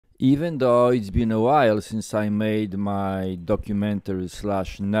Even though it's been a while since I made my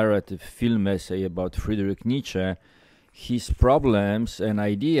documentary/narrative film essay about Friedrich Nietzsche, his problems and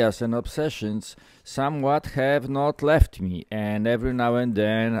ideas and obsessions somewhat have not left me, and every now and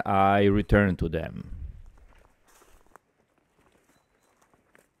then I return to them.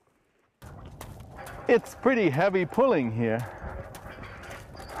 It's pretty heavy pulling here.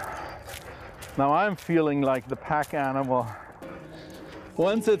 Now I'm feeling like the pack animal.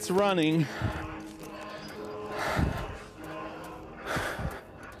 Once it's running,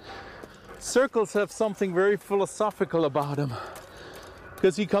 circles have something very philosophical about them,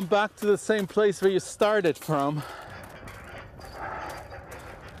 because you come back to the same place where you started from.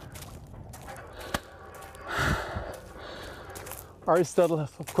 Aristotle,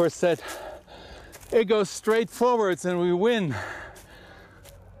 of course, said it goes straight forwards and we win.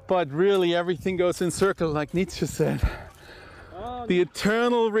 But really everything goes in circles, like Nietzsche said. The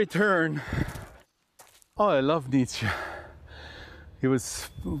eternal return. Oh, I love Nietzsche. He was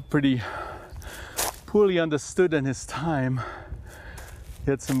pretty poorly understood in his time.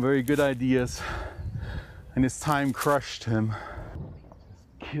 He had some very good ideas, and his time crushed him.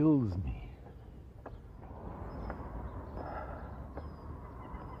 It kills me.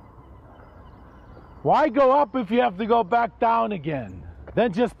 Why go up if you have to go back down again?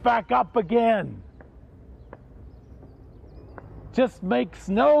 Then just back up again. Just makes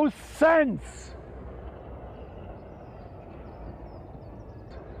no sense.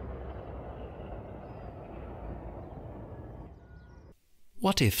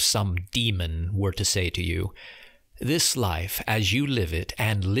 What if some demon were to say to you, "This life, as you live it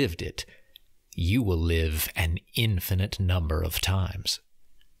and lived it, you will live an infinite number of times,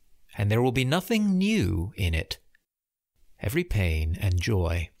 and there will be nothing new in it. Every pain and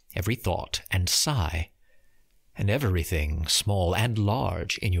joy, every thought and sigh, and everything small and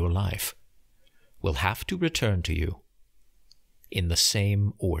large in your life will have to return to you in the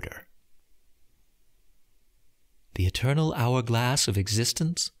same order. The eternal hourglass of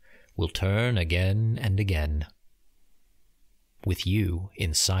existence will turn again and again, with you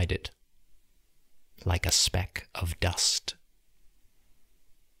inside it, like a speck of dust."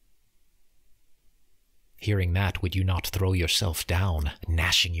 Hearing that, would you not throw yourself down,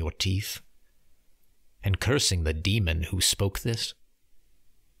 gnashing your teeth, and cursing the demon who spoke this?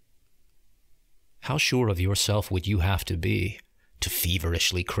 How sure of yourself would you have to be to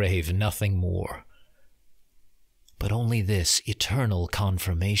feverishly crave nothing more, but only this eternal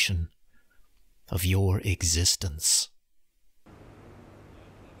confirmation of your existence?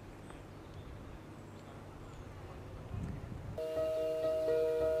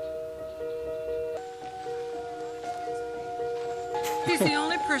 He's the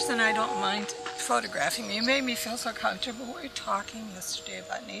only person I don't mind photographing me. It made me feel so comfortable. We were talking yesterday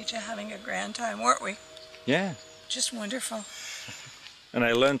about Nietzsche, having a grand time, weren't we? Yeah. Just wonderful. And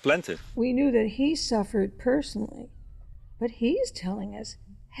I learned plenty. We knew that he suffered personally, but he's telling us,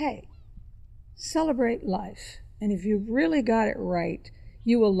 hey, celebrate life. And if you've really got it right,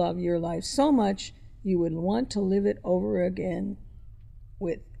 you will love your life so much you would want to live it over again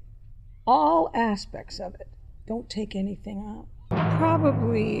with all aspects of it. Don't take anything out.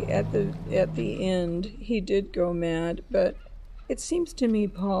 Probably at the end he did go mad, but it seems to me,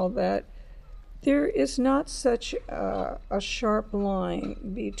 Paul, that there is not such a sharp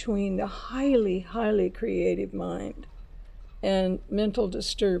line between the highly creative mind and mental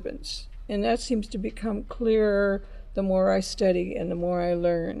disturbance. And that seems to become clearer the more I study and the more I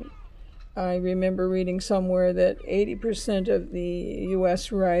learn. I remember reading somewhere that 80% of the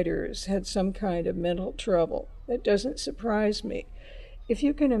U.S. writers had some kind of mental trouble. That doesn't surprise me. If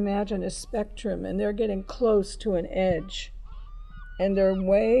you can imagine a spectrum and they're getting close to an edge and they're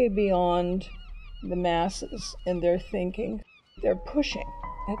way beyond the masses in their thinking, they're pushing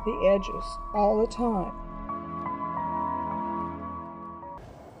at the edges all the time.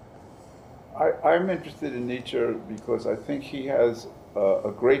 I'm interested in Nietzsche because I think he has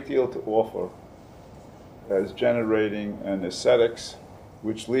a great deal to offer as generating an aesthetics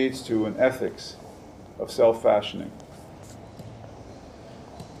which leads to an ethics of self-fashioning.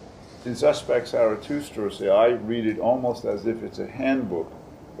 In Suspects Zarathustra, I read it almost as if it's a handbook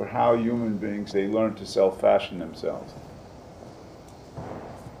for how human beings, they learn to self-fashion themselves.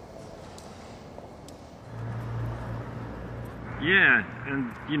 Yeah,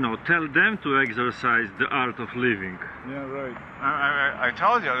 and tell them to exercise the art of living. Yeah, right. I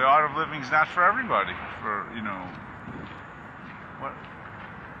told you, the art of living is not for everybody. What?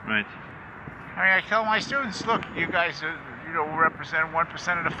 Right. I mean, I tell my students, look, you guys, represent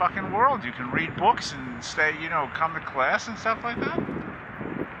 1% of the fucking world. You can read books and stay, come to class and stuff like that.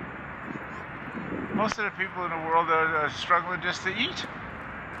 most of the people in the world are struggling just to eat.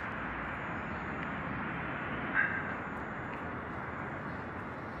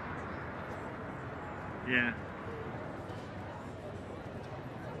 Yeah.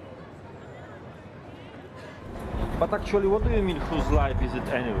 But actually, what do you mean, whose life is it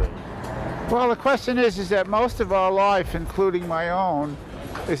anyway? Well, the question is that most of our life, including my own,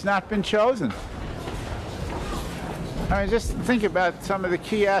 has not been chosen. I mean, just think about some of the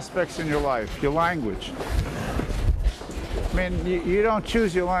key aspects in your life, your language. I mean, you don't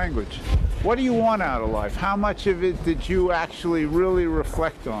choose your language. What do you want out of life? How much of it did you actually really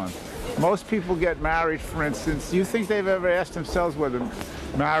reflect on? Most people get married, for instance. Do you think they've ever asked themselves whether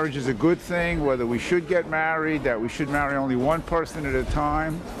marriage is a good thing, whether we should get married, that we should marry only one person at a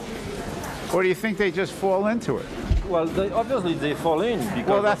time? Or do you think they just fall into it? Well, obviously they fall in. Because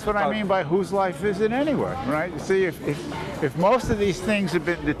well, that's what I mean by whose life is it anyway, right? You see, if most of these things have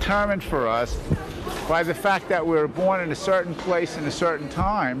been determined for us by the fact that we were born in a certain place in a certain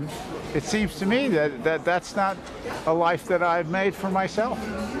time, it seems to me that that's not a life that I've made for myself.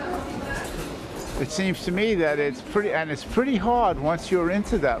 It seems to me that it's pretty hard once you're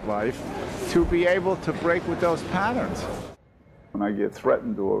into that life to be able to break with those patterns. When I get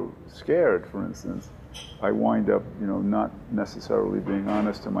threatened or scared, for instance, I wind up, not necessarily being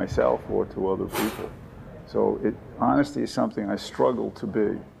honest to myself or to other people. So honesty is something I struggle to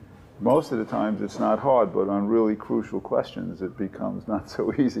be. Most of the times it's not hard, but on really crucial questions it becomes not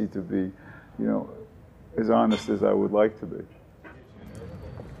so easy to be, as honest as I would like to be.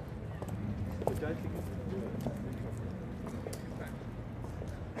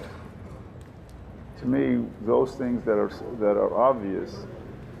 To me, those things that are obvious,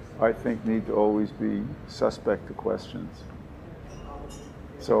 I think need to always be suspect to questions.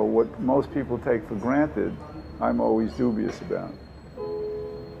 So what most people take for granted, I'm always dubious about.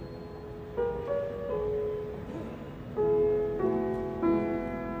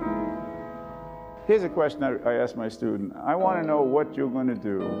 Here's a question I ask my student. I want to know what you're going to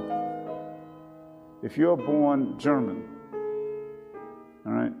do if you're born German,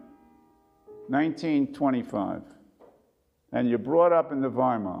 all right, 1925, and you're brought up in the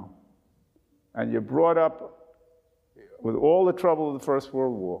Weimar, and you're brought up with all the trouble of the First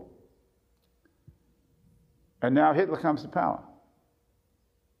World War, and now Hitler comes to power,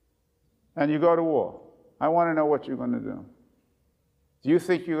 and you go to war. I want to know what you're going to do. Do you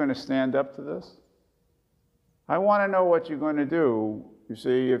think you're going to stand up to this? I want to know what you're going to do, you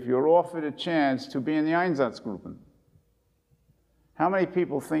see, if you're offered a chance to be in the Einsatzgruppen. How many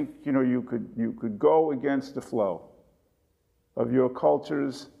people think, you could go against the flow of your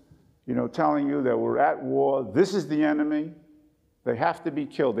cultures, telling you that we're at war, this is the enemy, they have to be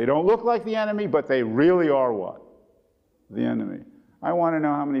killed. They don't look like the enemy, but they really are what? The enemy. I want to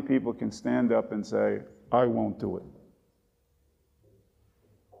know how many people can stand up and say, I won't do it.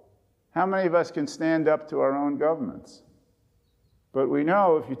 How many of us can stand up to our own governments? But we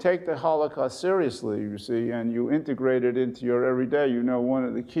know if you take the Holocaust seriously, you see, and you integrate it into your everyday, one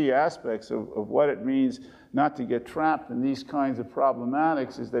of the key aspects of what it means not to get trapped in these kinds of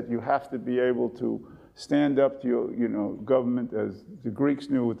problematics is that you have to be able to stand up to your government, as the Greeks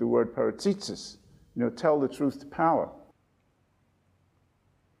knew with the word paratitsis, tell the truth to power.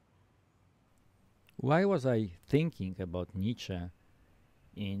 Why was I thinking about Nietzsche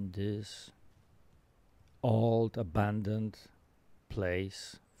in this old, abandoned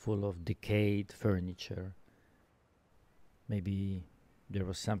place full of decayed furniture? Maybe there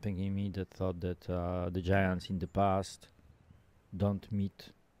was something in me that thought that the giants in the past don't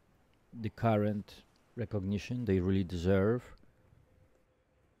meet the current recognition they really deserve.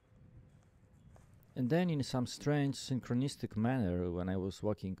 And then in some strange synchronistic manner, when I was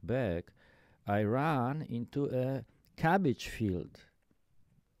walking back, I ran into a cabbage field.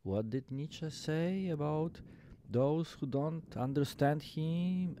 What did Nietzsche say about those who don't understand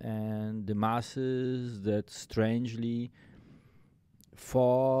him and the masses that strangely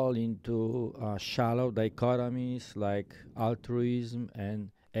fall into shallow dichotomies like altruism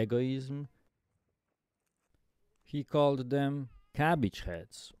and egoism? He called them cabbage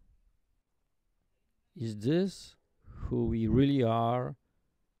heads. Is this who we really are?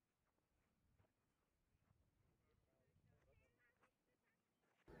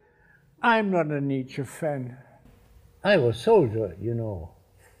 I'm not a Nietzsche fan. I was soldier,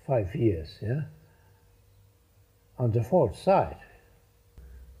 5 years, on the fourth side.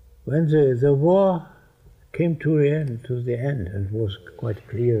 When the war came to the end, it was quite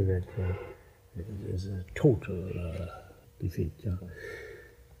clear that there's a total defeat.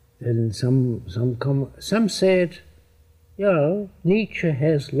 And some said, Nietzsche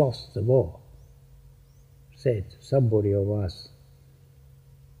has lost the war. said, somebody of us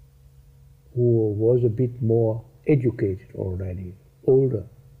who was a bit more educated already, older.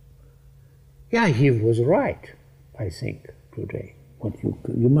 Yeah, he was right, I think, today. But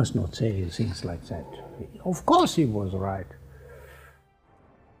you must not say things like that. Of course he was right.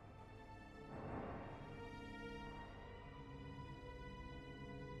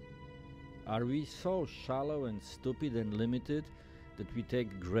 Are we so shallow and stupid and limited that we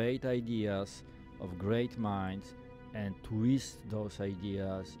take great ideas of great minds and twist those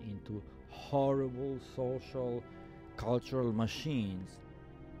ideas into horrible social, cultural machines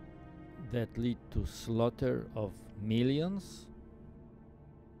that lead to slaughter of millions?